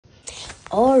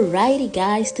Alrighty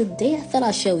guys, today I thought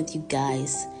I'll share with you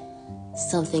guys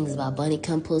some things about bunny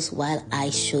compost while I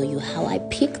show you how I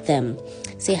pick them.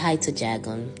 Say hi to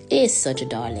Jagon. It's such a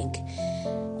darling.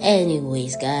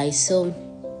 Anyways guys, so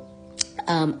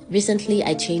recently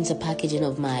I changed the packaging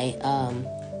of my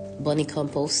bunny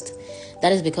compost.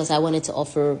 That is because I wanted to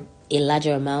offer a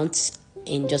larger amount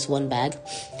in just one bag,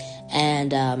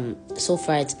 and so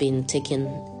far it's been taking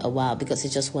a while because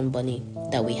it's just one bunny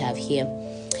that we have here.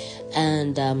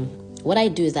 And what I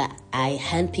do is that I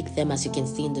handpick them, as you can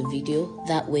see in the video.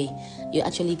 That way you're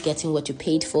actually getting what you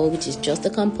paid for, which is just the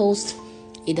compost.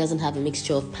 It doesn't have a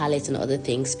mixture of pellets and other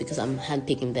things because I'm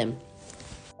handpicking them.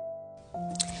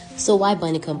 So why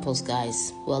bunny compost,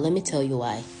 guys? Well, let me tell you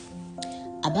why.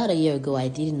 About a year ago, I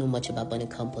didn't know much about bunny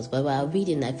compost, but while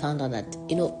reading, I found out that,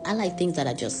 I like things that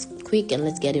are just quick and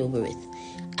let's get it over with.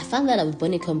 I found that with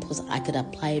bunny compost, I could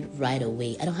apply it right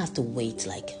away. I don't have to wait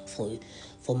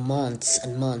for months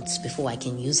and months before I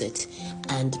can use it.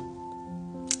 And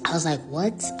I was like,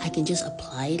 what? I can just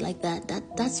apply it like that?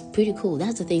 That's pretty cool.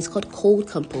 That's the thing. It's called cold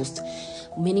compost,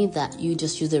 meaning that you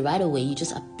just use it right away. You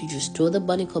just throw the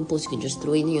bunny compost. You can just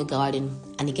throw it in your garden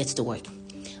and it gets to work.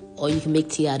 Or you can make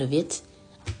tea out of it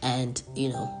and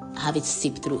have it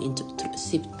seep through into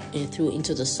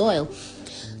the soil.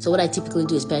 So what I typically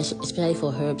do, especially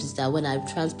for herbs, is that when I'm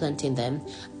transplanting them,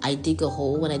 I dig a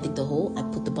hole. When I dig the hole, I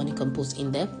put the bunny compost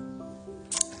in there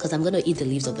because I'm going to eat the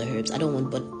leaves of the herbs. I don't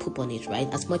want poop on it, right?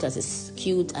 As much as it's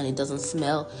cute and it doesn't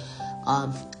smell,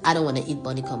 I don't want to eat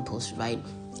bunny compost, right?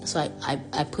 So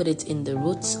I put it in the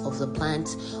roots of the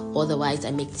plant. Otherwise,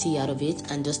 I make tea out of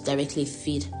it and just directly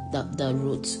feed the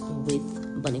roots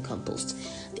with bunny compost.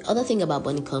 The other thing about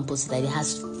bunny compost is that it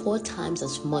has 4 times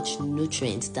as much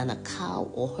nutrients than a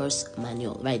cow or horse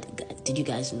manure, right? Did you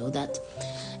guys know that?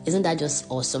 Isn't that just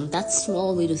awesome? That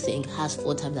small little thing has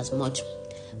 4 times as much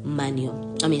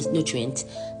nutrient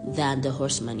than the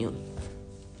horse manure.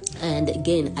 And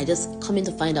again, I just coming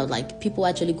to find out, people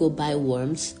actually go buy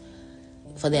worms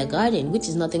for their garden, which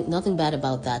is nothing bad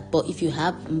about that. But if you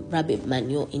have rabbit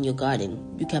manure in your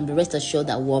garden, you can be rest assured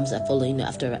that worms are following you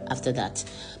after that,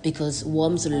 because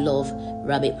worms love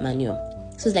rabbit manure.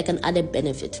 So it's like an added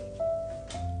benefit.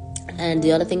 And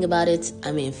the other thing about it,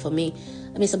 for me,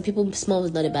 some people smell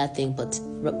is not a bad thing, but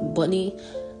bunny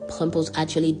compost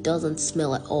actually doesn't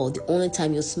smell at all. The only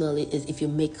time you smell it is if you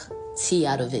make tea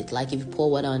out of it. Like if you pour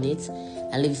water on it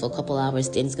and leave it for a couple hours,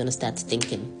 then it's gonna start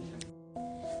stinking.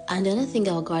 And the other thing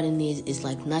our garden needs is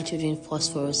like nitrogen,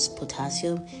 phosphorus,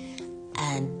 potassium,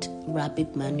 and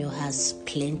rabbit manure has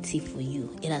plenty for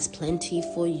you. It has plenty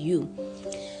for you,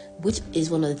 which is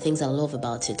one of the things I love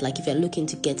about it. Like if you're looking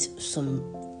to get some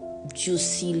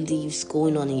juicy leaves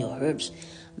going on in your herbs,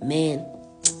 man,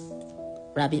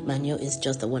 rabbit manure is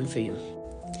just the one for you.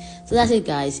 So that's it,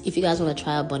 guys. If you guys want to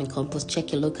try out bunny compost,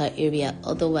 check your local area.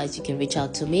 Otherwise, you can reach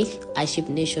out to me. I ship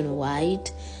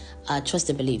nationwide. Trust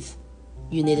and believe.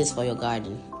 You need this for your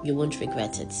garden. You won't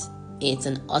regret it. It's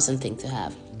an awesome thing to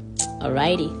have.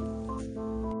 Alrighty.